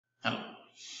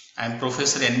I am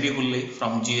Professor N.B. Hulle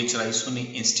from G.H.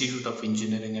 Raisoni Institute of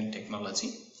Engineering and Technology,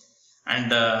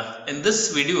 and in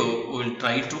this video we will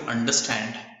try to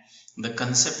understand the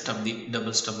concept of the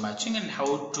double stub matching and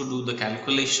how to do the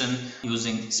calculation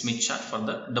using Smith chart for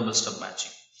the double stub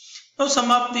matching. Now some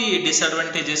of the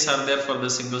disadvantages are there for the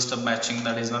single stub matching.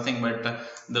 That is nothing but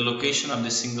the location of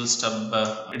the single stub.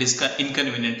 It is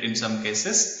inconvenient in some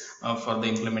cases. For the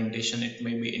implementation, it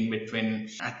may be in between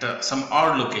at some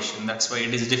odd location. That's why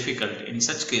it is difficult. In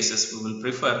such cases, we will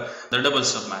prefer the double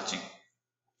stub matching.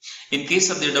 In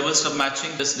case of the double stub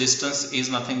matching, this distance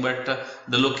is nothing but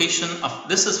the location of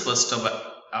this is first stub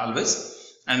always,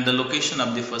 and the location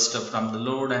of the first stub from the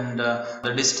load, and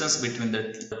the distance between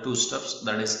the two stubs,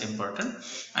 that is important.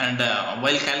 And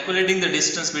while calculating the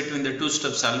distance between the two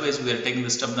stubs, always we are taking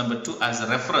the stub number 2 as a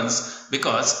reference,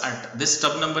 because at this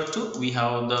stub number 2 we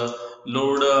have the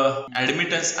load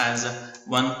admittance as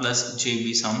 1 plus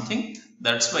JB something.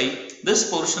 That's why this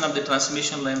portion of the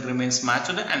transmission line remains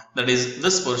matched, and that is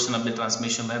this portion of the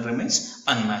transmission line remains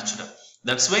unmatched.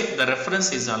 That's why the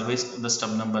reference is always the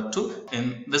stub number 2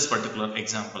 in this particular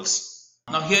examples.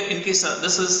 Now here in case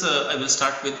this is I will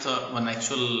start with one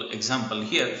actual example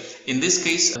here. In this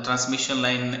case, the transmission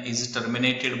line is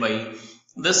terminated by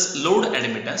this load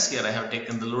admittance. Here I have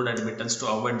taken the load admittance to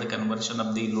avoid the conversion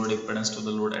of the load impedance to the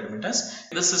load admittance.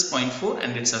 This is 0.4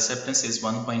 and its acceptance is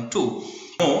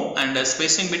 1.2. And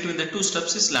spacing between the two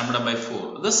stubs is lambda by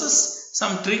 4. This is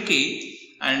some tricky,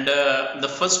 and the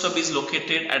first stub is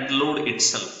located at the load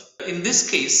itself. In this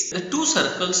case, the two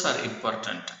circles are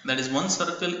important. That is, one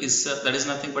circle is that is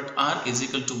nothing but R is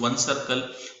equal to one circle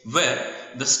where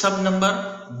the stub number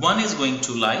 1 is going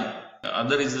to lie. The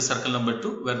other is the circle number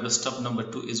 2 where the stub number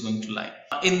 2 is going to lie.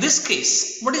 In this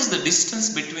case, what is the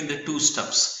distance between the two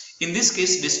stubs? In this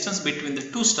case, distance between the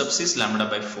two stubs is lambda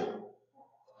by 4.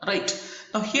 Right.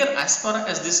 Now here, as far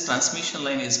as this transmission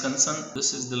line is concerned,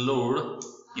 this is the load.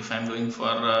 If I am going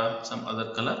for some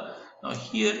other color, now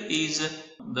here is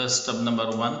the stub number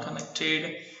 1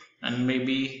 connected, and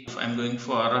maybe if I am going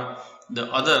for the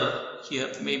other,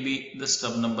 here maybe the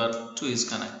stub number 2 is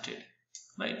connected,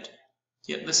 right?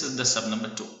 Here this is the stub number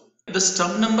 2. The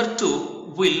stub number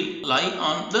 2 will lie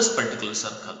on this particular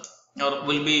circle, or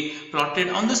will be plotted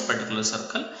on this particular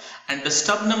circle, and the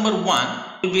stub number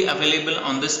 1 will be available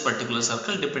on this particular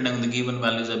circle depending on the given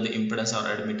values of the impedance or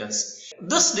admittance.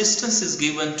 This distance is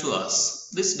given to us.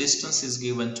 This distance is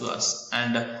given to us,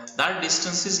 and that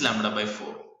distance is lambda by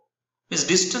 4. This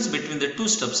distance between the two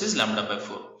stubs is lambda by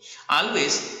 4.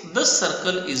 Always this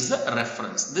circle is the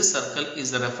reference. This circle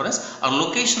is the reference, or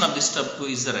location of the stub 2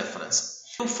 is the reference.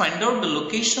 To find out the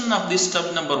location of the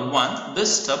stub number 1,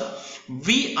 this stub,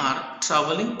 we are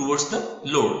traveling towards the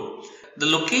load. The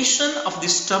location of the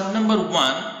stub number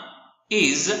 1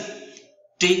 is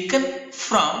taken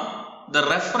from the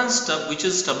reference stub, which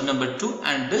is stub number 2,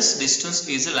 and this distance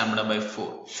is lambda by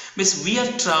 4. Means we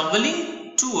are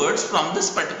traveling towards, from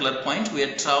this particular point, we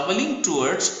are traveling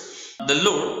towards the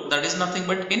load, that is nothing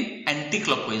but in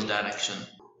anti-clockwise direction.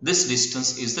 This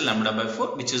distance is the lambda by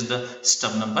 4, which is the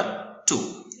stub number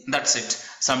 2. That's it.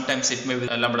 Sometimes it may be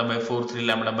lambda by 4, 3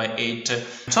 lambda by 8,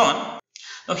 and so on.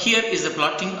 Now here is the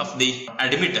plotting of the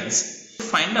admittance. To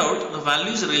find out the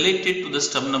values related to the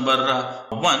stub number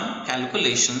 1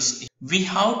 calculations, we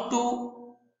have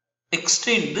to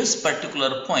extend this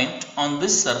particular point on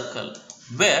this circle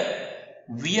where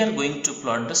we are going to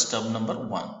plot the stub number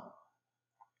 1,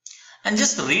 and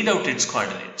just read out its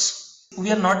coordinates.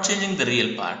 We are not changing the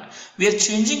real part. We are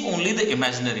changing only the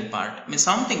imaginary part. Means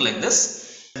something like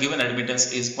this. Given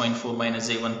admittance is 0.4 minus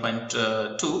J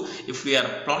 1.2. If we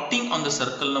are plotting on the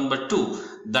circle number 2,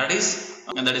 that is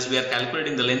we are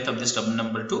calculating the length of the stub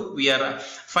number 2. We are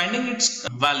finding its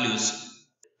values.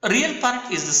 Real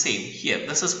part is the same here.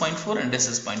 This is 0.4 and this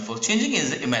is 0.4. Changing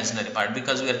is the imaginary part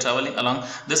because we are traveling along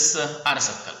this R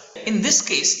circle. In this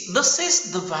case, this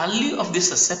is the value of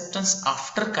this acceptance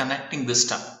after connecting the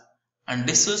stub, and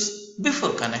this is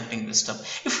before connecting the stub.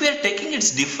 If we are taking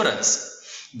its difference,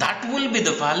 that will be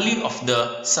the value of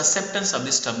the susceptance of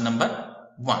the stub number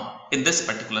 1 in this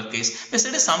particular case. Means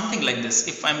it is something like this.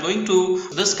 If I am going to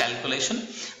this calculation,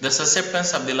 the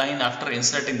susceptance of the line after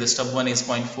inserting the stub 1 is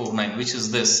 0.49, which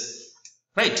is this,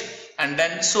 right? And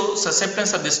then so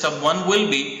susceptance of the stub 1 will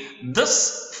be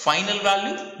this final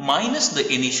value minus the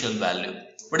initial value.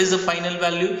 What is the final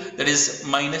value? That is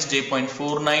minus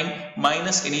J.49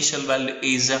 minus initial value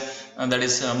is that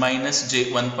is minus J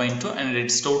 1.2, and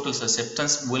its total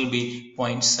susceptance will be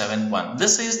 0.71.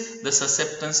 This is the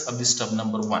susceptance of the stub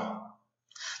number 1.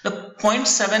 The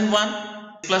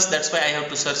 0.71 plus, that's why I have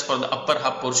to search for the upper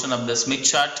half portion of the Smith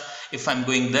chart. If I'm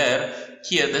going there,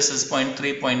 here this is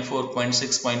 0.3, 0.4,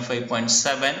 0.6, 0.5,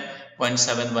 0.7,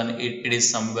 0.71. It is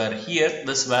somewhere here,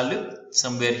 this value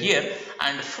somewhere here,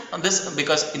 and this,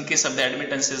 because in case of the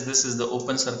admittances, this is the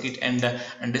open circuit end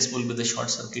and this will be the short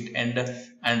circuit end,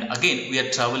 and again we are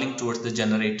traveling towards the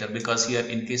generator, because here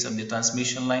in case of the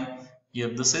transmission line, here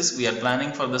this is, we are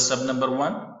planning for the stub number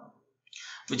 1,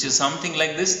 which is something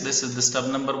like this. This is the stub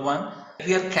number 1.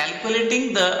 We are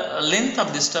calculating the length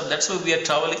of this stub, that's why we are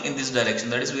traveling in this direction,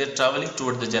 that is we are traveling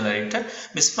toward the generator.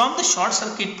 Means from the short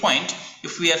circuit point,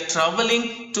 if we are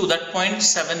traveling to that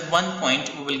 0.71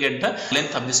 point, we will get the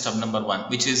length of the stub number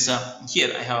 1, which is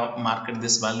here I have marked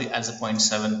this value as a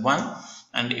 0.71.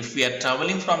 And if we are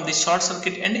traveling from the short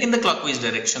circuit end in the clockwise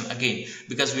direction, again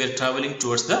because we are traveling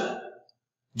towards the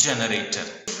generator,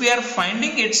 if we are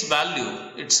finding its value,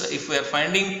 if we are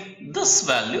finding this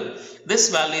value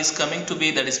is coming to be,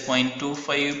 that is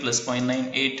 0.25 plus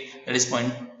 0.98, that is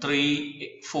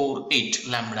 0.348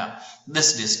 lambda.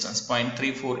 This distance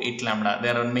 0.348 lambda.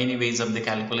 There are many ways of the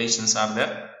calculations are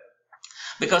there,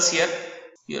 because here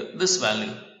this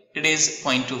value, it is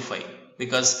 0.25,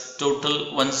 because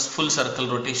total one's full circle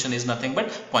rotation is nothing but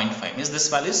 0.5, means this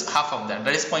value is half of that,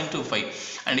 that is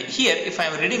 0.25. And here if I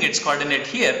am reading its coordinate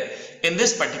here, in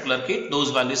this particular case those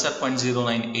values are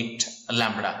 0.098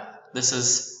 lambda. This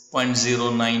is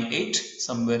 0.098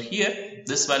 somewhere here,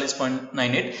 this value is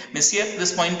 0.98, means here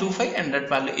this 0.25 and that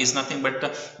value is nothing but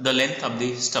the length of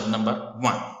the stub number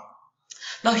 1.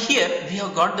 Now here we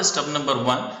have got the stub number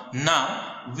 1.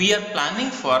 Now we are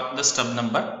planning for the stub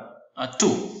number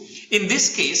 2. In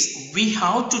this case we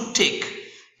have to take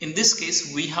the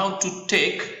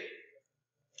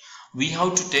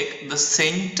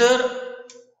center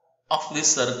of the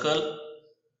circle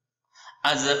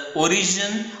as an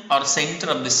origin or center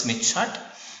of the Smith chart,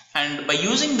 and by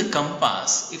using the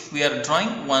compass, if we are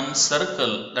drawing one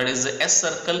circle, that is the S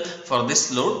circle for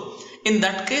this load, in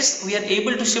that case we are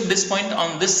able to shift this point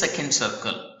on this second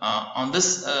circle, on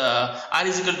this R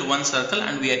is equal to 1 circle,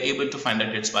 and we are able to find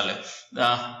out its value.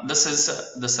 This is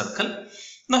the circle.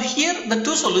 Now here the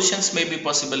two solutions may be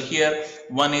possible. Here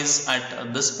one is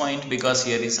at this point, because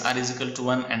here is R is equal to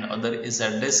 1, and other is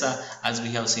at this, as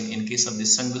we have seen in case of the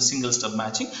single stub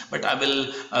matching. But I will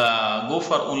go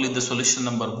for only the solution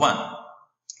number 1,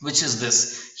 which is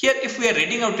this. Here if we are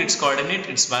reading out its coordinate,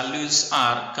 its values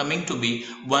are coming to be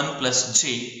 1 plus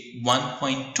j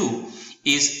 1.2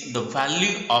 is the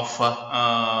value of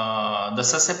the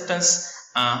susceptance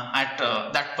at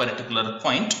that particular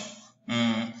point.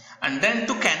 And then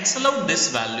to cancel out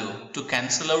this value,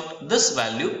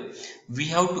 we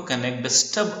have to connect the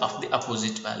stub of the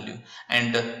opposite value,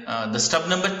 and the stub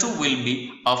number 2 will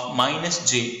be of minus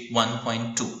j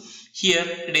 1.2. Here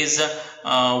it is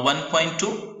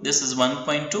 1.2, this is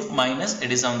 1.2 minus,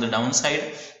 it is on the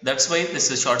downside, that's why this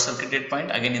is short circuited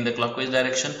point, again in the clockwise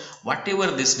direction.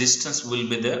 Whatever this distance will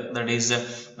be there, that is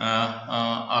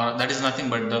nothing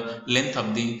but the length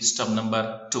of the stub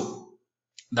number 2.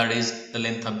 That is the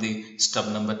length of the stub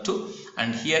number 2.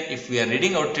 And here if we are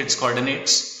reading out its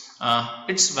coordinates,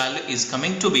 its value is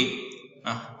coming to be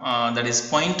that is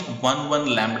 0.11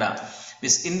 lambda.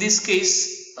 In this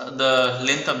case the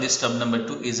length of the stub number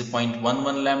 2 is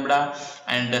 0.11 lambda,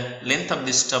 and length of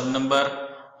the stub number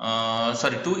 2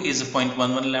 is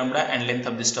 0.11 lambda, and length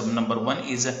of the stub number 1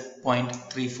 is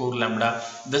 0.34 lambda.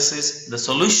 This is the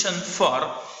solution for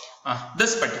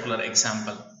this particular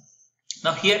example.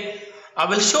 Now here I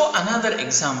will show another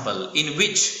example in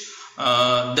which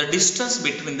the distance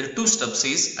between the two stubs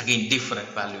is again different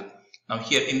value. Now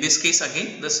here in this case,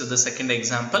 again this is the second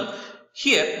example.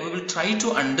 Here we will try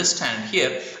to understand.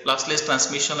 Here lossless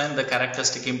transmission line, the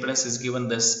characteristic impedance is given,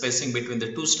 the spacing between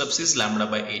the two stubs is lambda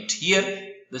by 8.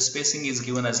 Here the spacing is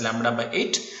given as lambda by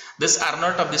 8. This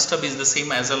R0 of the stub is the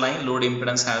same as a line, load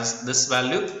impedance has this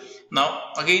value.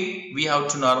 Now again we have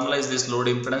to normalize this load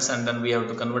impedance, and then we have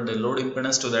to convert the load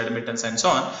impedance to the admittance and so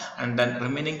on, and then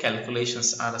remaining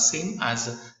calculations are the same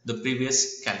as the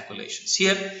previous calculations.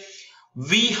 Here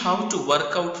we have to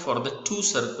work out for the two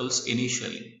circles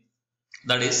initially.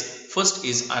 That is, first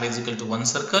is R is equal to 1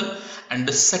 circle, and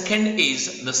the second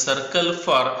is the circle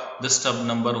for the stub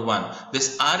number 1.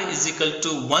 This R is equal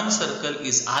to 1 circle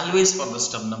is always for the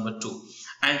stub number 2.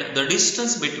 And the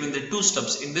distance between the two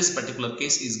stubs in this particular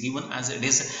case is given as it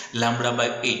is lambda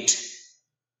by 8.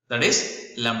 That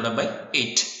is lambda by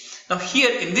 8. Now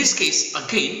here in this case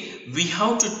again we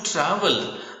have to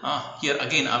travel. Here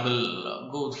again I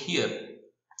will go here.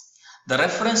 The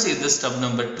reference is the stub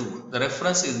number 2. The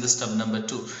reference is the stub number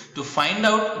 2. To find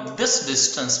out this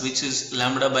distance, which is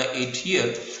lambda by 8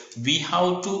 here, we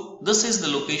have to, this is the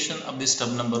location of the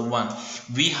stub number 1.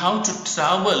 We have to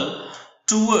travel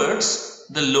towards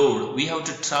the load. We have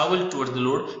to travel towards the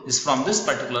load. Is from this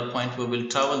particular point we will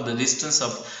travel the distance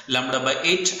of lambda by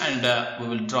 8, and we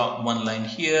will draw one line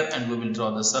here, and we will draw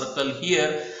the circle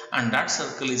here, and that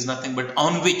circle is nothing but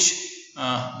on which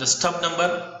the stub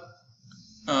number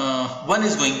 1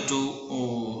 is going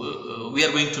to, we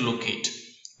are going to locate.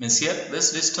 Means here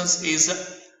this distance is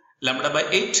lambda by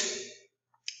 8.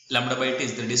 Lambda by 8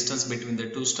 is the distance between the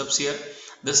two stubs here.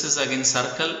 This is again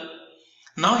circle.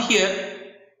 Now here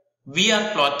we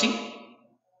are plotting,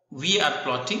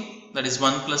 that is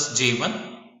 1 plus J1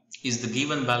 is the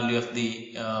given value of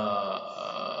the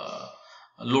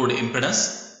load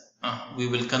impedance. We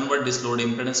will convert this load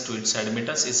impedance to its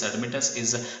admittance. Its admittance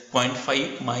is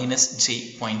 0.5 minus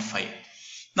J 0.5.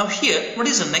 Now here, what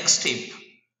is the next step?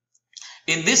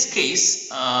 In this case,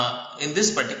 in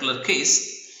this particular case,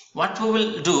 what we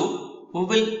will do, we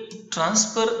will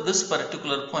transfer this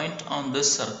particular point on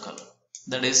this circle.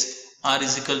 That is R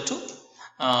is equal to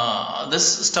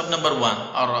this stub number 1,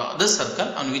 or this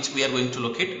circle on which we are going to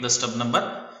locate the stub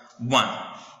number 1.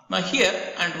 Now here,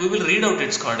 and we will read out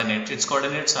its coordinates. Its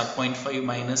coordinates are 0.5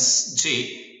 minus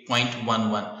J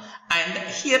 0.11. And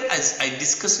here, as I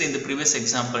discussed in the previous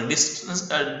example,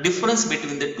 difference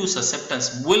between the two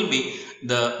susceptance will be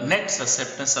the net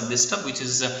susceptance of this stub, which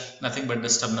is nothing but the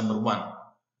stub number 1.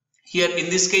 Here in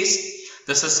this case,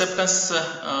 the susceptance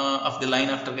of the line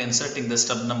after inserting the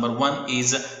stub number 1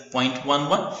 is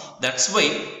 0.11. That's why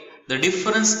the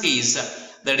difference is,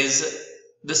 that is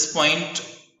this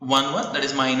 0.11, that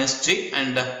is minus J,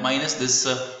 and minus this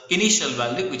initial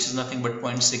value, which is nothing but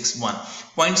 0.61.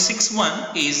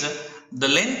 0.61 is the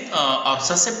length or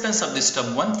susceptance of the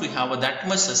stub 1. To have that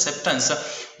much susceptance,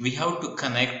 we have to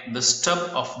connect the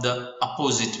stub of the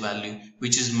opposite value,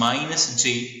 which is minus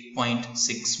J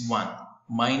 0.61.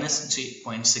 Minus J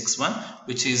 0.61,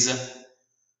 which is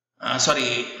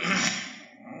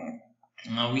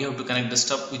we have to connect the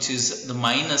stub which is the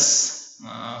minus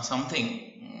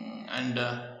something, and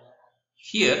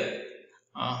here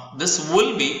this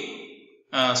will be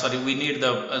we need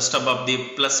the stub of the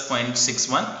plus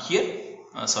 0.61 here.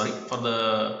 Sorry for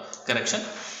the correction.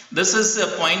 This is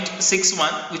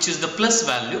 0.61, which is the plus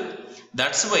value.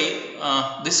 That's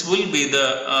why this will be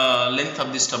the length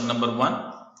of the stub number 1.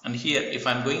 And here, if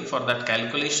I am going for that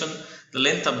calculation, the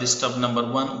length of the stub number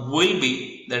 1 will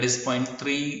be, that is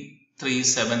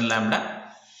 0.337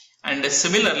 lambda. And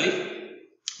similarly,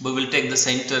 we will take the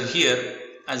center here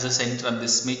as the center of the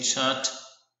Smith chart,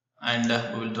 and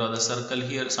we will draw the circle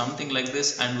here, something like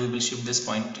this, and we will shift this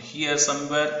point here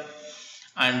somewhere,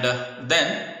 and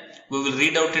then we will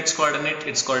read out its coordinate.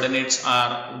 Its coordinates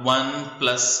are 1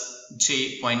 plus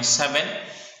J 0.7,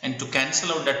 and to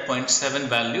cancel out that 0.7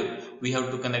 value, we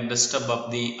have to connect the stub of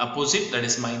the opposite, that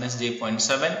is minus J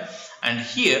 0.7, and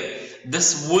here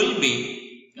this will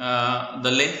be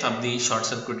the length of the short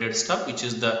circuited stub, which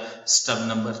is the stub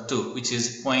number 2, which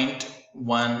is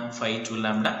 0.152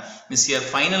 lambda. Means here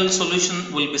final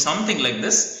solution will be something like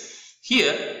this.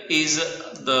 Here is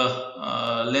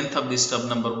the length of the stub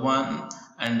number 1,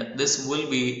 and this will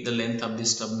be the length of the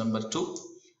stub number 2.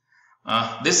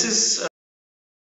 This is